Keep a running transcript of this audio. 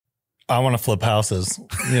I want to flip houses,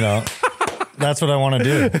 that's what I want to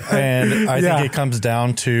do. And I think it comes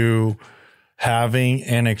down to having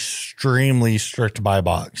an extremely strict buy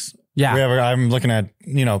box. Yeah. I'm looking at,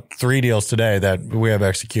 3 deals today that we have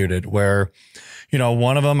executed where,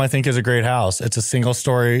 one of them I think is a great house. It's a single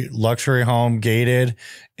story luxury home gated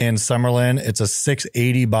in Summerlin. It's a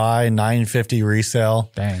 680 buy, 950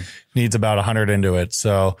 resale. Dang. Needs about 100 into it.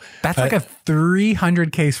 So that's like a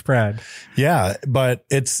 300K spread. Yeah. But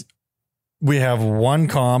we have one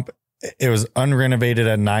comp. It was unrenovated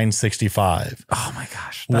at 965. Oh my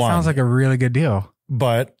gosh. That sounds like a really good deal.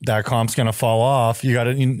 But that comp's going to fall off.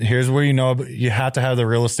 Here's where you have to have the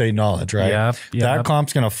real estate knowledge, right? Yep. That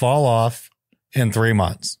comp's going to fall off in 3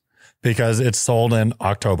 months because it's sold in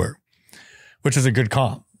October, which is a good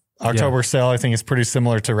comp. October sale, I think, is pretty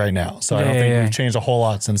similar to right now. So I don't think we've changed a whole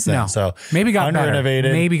lot since then. No. So maybe got unrenovated,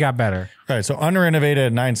 better. Maybe got better. Right. So unrenovated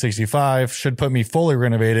at 965 should put me fully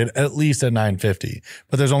renovated at least at 950.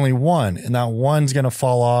 But there's only one, and that one's going to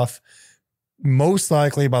fall off. Most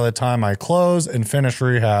likely by the time I close and finish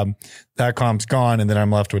rehab, that comp's gone and then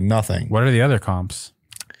I'm left with nothing. What are the other comps?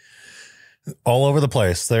 All over the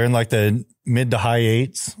place. They're in like the mid to high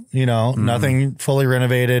 8s, nothing fully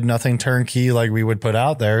renovated, nothing turnkey like we would put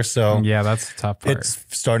out there. So yeah, that's the tough part. It's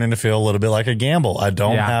starting to feel a little bit like a gamble.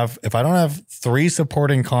 If I don't have 3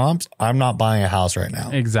 supporting comps, I'm not buying a house right now.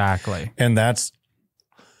 Exactly. And that's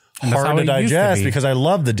hard to digest because I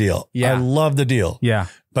love the deal. Yeah. I love the deal. Yeah.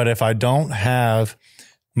 But if I don't have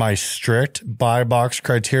my strict buy box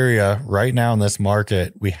criteria right now in this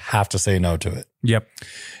market, we have to say no to it. Yep.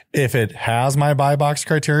 If it has my buy box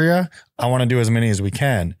criteria, I want to do as many as we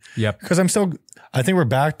can. Yep. Because I think we're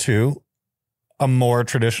back to a more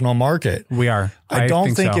traditional market. We are. I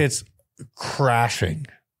don't think it's crashing.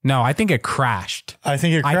 No, I think it crashed. I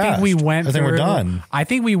think it crashed. I think we're done. I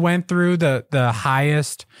think we went through the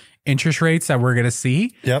highest interest rates that we're going to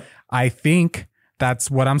see. Yep. I think that's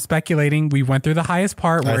what I'm speculating. We went through the highest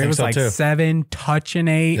part where it was like 7, touching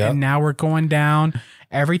 8, and now we're going down.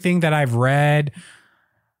 Everything that I've read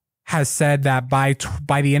has said that by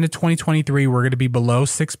the end of 2023, we're going to be below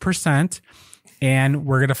 6%, and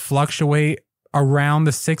we're going to fluctuate around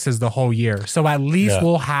the 6s the whole year. So at least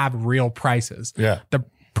we'll have real prices. Yeah. The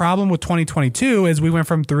problem with 2022 is we went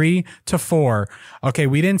from 3 to 4. Okay,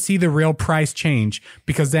 we didn't see the real price change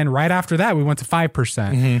because then right after that we went to 5%.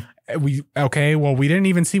 Mm-hmm. We didn't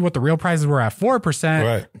even see what the real prices were at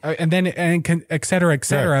 4%, right? And then et cetera, et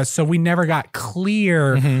cetera. Right. So we never got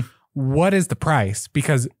clear what is the price,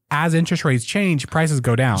 because as interest rates change, prices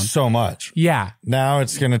go down so much. Yeah. Now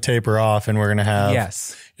it's going to taper off, and we're going to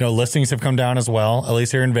have listings have come down as well, at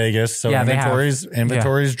least here in Vegas. So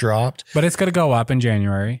inventories dropped, but it's going to go up in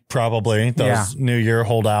January. Probably those New Year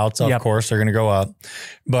holdouts, of course, are going to go up.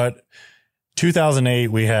 But 2008,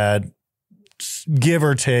 we had, give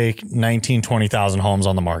or take, 20,000 homes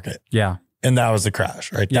on the market. Yeah. And that was the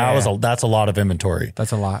crash, right? That's a lot of inventory.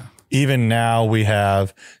 That's a lot. Even now we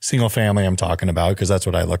have single family I'm talking about, because that's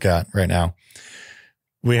what I look at right now.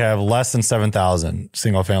 We have less than 7,000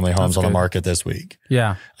 single family homes on the market this week.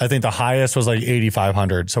 Yeah. I think the highest was like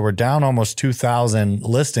 8,500. So we're down almost 2,000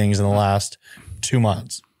 listings in the last 2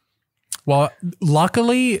 months. Well,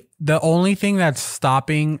 luckily, the only thing that's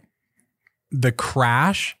stopping the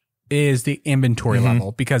crash is the inventory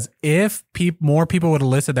level, because if more people would have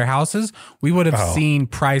listed their houses, we would have seen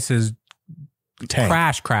prices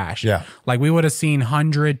crash. Yeah. Like we would have seen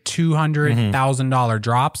 $100,000, $200,000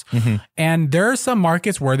 drops. And there are some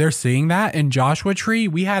markets where they're seeing that. In Joshua Tree,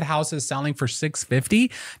 we had houses selling for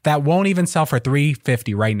 $650 that won't even sell for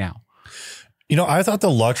 $350 right now. I thought the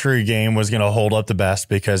luxury game was going to hold up the best,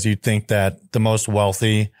 because you'd think that the most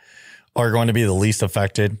wealthy are going to be the least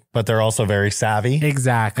affected, but they're also very savvy.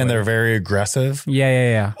 Exactly. And they're very aggressive.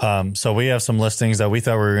 Yeah. So we have some listings that we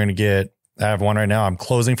thought we were going to get. I have one right now. I'm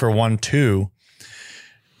closing for 1.2,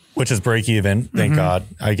 which is break even. Thank God.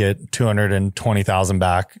 I get 220,000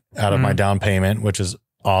 back out of my down payment, which is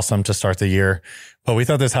awesome to start the year. But we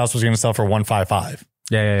thought this house was going to sell for 155.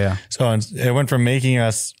 Yeah. So it went from making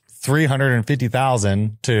us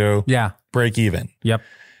 350,000 to break even. Yep.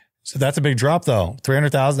 So that's a big drop though.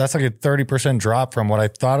 300,000. That's like a 30% drop from what I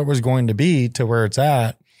thought it was going to be to where it's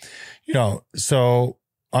at. So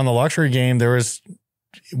on the luxury game,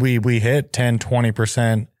 we hit 10,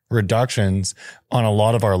 20% reductions on a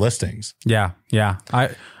lot of our listings. Yeah.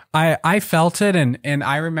 I felt it. And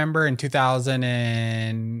I remember in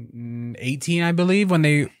 2018, I believe, when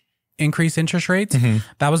they increased interest rates,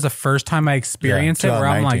 that was the first time I experienced it, where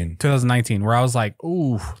I'm like 2019, where I was like,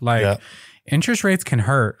 ooh, like interest rates can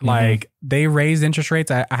hurt. Like they raised interest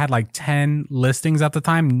rates. I had like 10 listings at the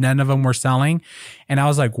time. None of them were selling. And I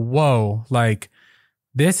was like, whoa, like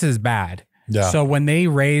this is bad. Yeah. So when they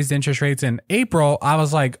raised interest rates in April, I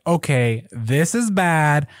was like, okay, this is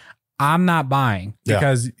bad. I'm not buying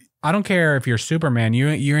because I don't care if you're Superman. You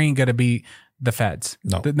ain't going to be the feds.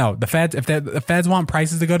 No, the feds, if the feds want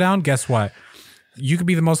prices to go down, guess what? You could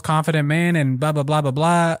be the most confident man and blah, blah, blah, blah,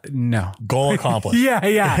 blah. No. Goal accomplished.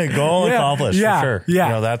 Goal accomplished for sure. Yeah.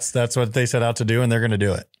 You know, that's what they set out to do and they're going to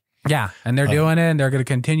do it. Yeah. And they're doing it and they're going to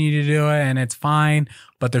continue to do it and it's fine,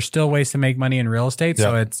 but there's still ways to make money in real estate.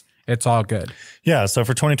 So it's all good. Yeah. So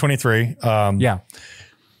for 2023,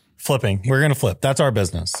 flipping, we're going to flip. That's our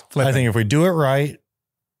business. Flipping. I think if we do it right,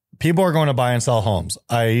 people are going to buy and sell homes.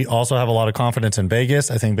 I also have a lot of confidence in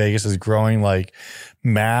Vegas. I think Vegas is growing like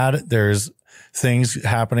mad. There's things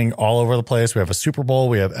happening all over the place. We have a Super Bowl.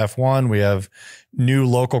 We have F1. We have new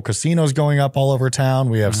local casinos going up all over town.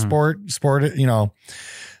 We have sporting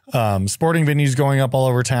venues going up all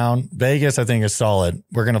over town. Vegas, I think, is solid.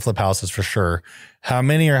 We're going to flip houses for sure. How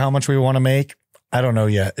many or how much we want to make, I don't know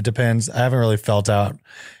yet. It depends. I haven't really felt out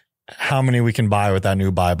how many we can buy with that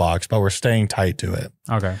new buy box, but we're staying tight to it.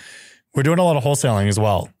 Okay. We're doing a lot of wholesaling as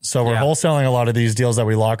well. So we're wholesaling a lot of these deals that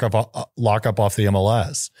we lock up off the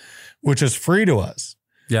MLS, which is free to us.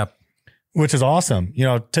 Yep. Which is awesome. You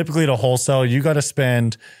know, typically to wholesale, you got to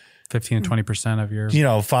spend 15 to 20% of your,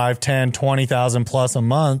 5, 10, 20,000 plus a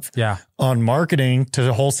month on marketing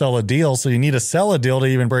to wholesale a deal. So you need to sell a deal to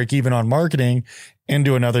even break even on marketing and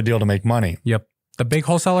do another deal to make money. Yep. The big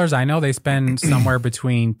wholesalers, I know they spend somewhere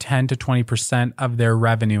between 10 to 20% of their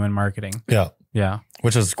revenue in marketing. Yeah. Yeah.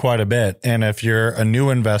 Which is quite a bit. And if you're a new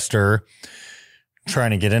investor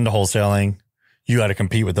trying to get into wholesaling, you got to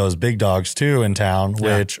compete with those big dogs too in town,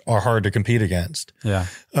 which are hard to compete against. Yeah.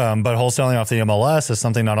 But wholesaling off the MLS is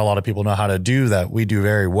something not a lot of people know how to do that we do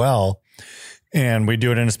very well. And we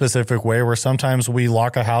do it in a specific way where sometimes we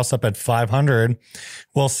lock a house up at 500.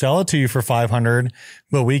 We'll sell it to you for 500,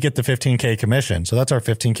 but we get the 15K commission. So that's our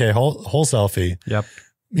 15K wholesale fee. Yep.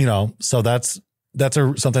 So that's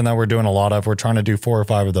something that we're doing a lot of. We're trying to do 4 or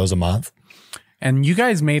 5 of those a month. And you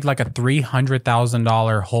guys made like a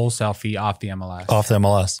 $300,000 wholesale fee off the MLS. Off the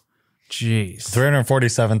MLS. Jeez.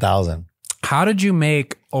 $347,000. How did you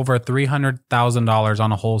make over $300,000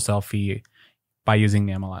 on a wholesale fee by using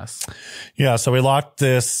the MLS? Yeah. So we locked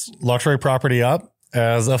this luxury property up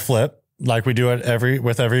as a flip. Like we do it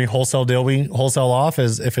with every wholesale deal we wholesale off.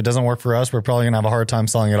 Is if it doesn't work for us, we're probably going to have a hard time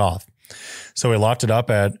selling it off. So we locked it up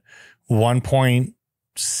at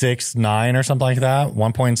 1.69 or something like that,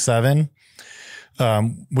 1.7.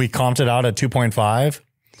 We comped it out at 2.5.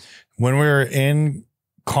 When we were in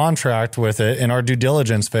contract with it in our due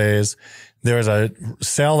diligence phase, there was a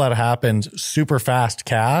sale that happened super fast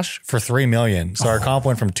cash for $3 million. So our comp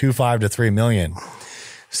went from 2.5 to $3 million.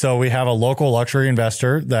 So we have a local luxury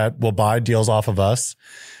investor that will buy deals off of us.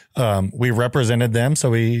 We represented them. So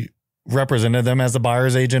we represented them as the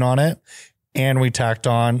buyer's agent on it, and we tacked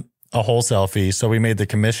on a wholesale fee. So we made the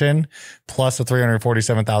commission plus a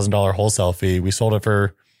 $347,000 wholesale fee. We sold it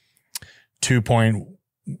for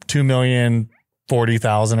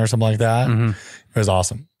 $2,040,000 or something like that. It was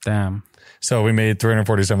awesome. Damn. So we made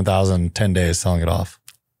 $347,000 in 10 days selling it off.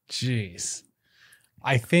 Jeez.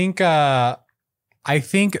 I think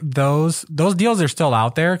those deals are still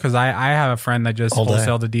out there because I have a friend that just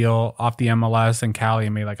wholesaled a deal off the MLS in Cali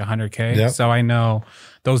and made like $100K. Yep. So I know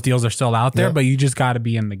those deals are still out there, but you just got to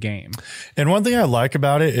be in the game. And one thing I like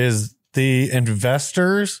about it is the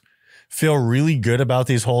investors feel really good about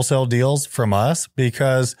these wholesale deals from us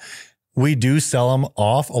because we do sell them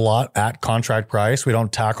off a lot at contract price. We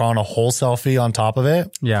don't tack on a wholesale fee on top of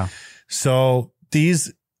it. Yeah. So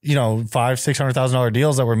these, $500,000-$600,000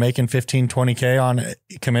 deals that we're making 15, 20K on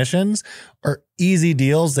commissions are easy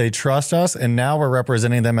deals. They trust us. And now we're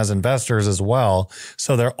representing them as investors as well.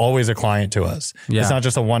 So they're always a client to us. Yeah. It's not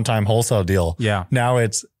just a one-time wholesale deal. Yeah. Now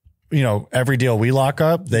it's, every deal we lock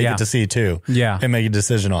up, they get to see too. Yeah. And make a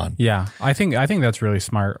decision on. Yeah. I think that's really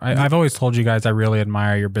smart. I've always told you guys, I really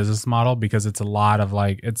admire your business model because it's a lot of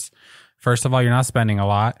first of all, you're not spending a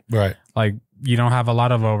lot. Right. Like you don't have a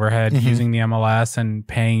lot of overhead using the MLS and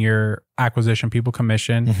paying your acquisition people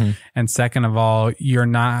commission. And second of all, you're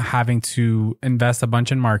not having to invest a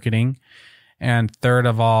bunch in marketing. And third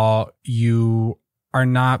of all, you are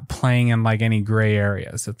not playing in like any gray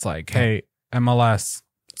areas. It's like, hey, MLS,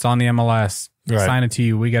 it's on the MLS. Right. Sign it to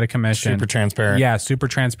you. We get a commission. Super transparent. Yeah, super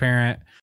transparent.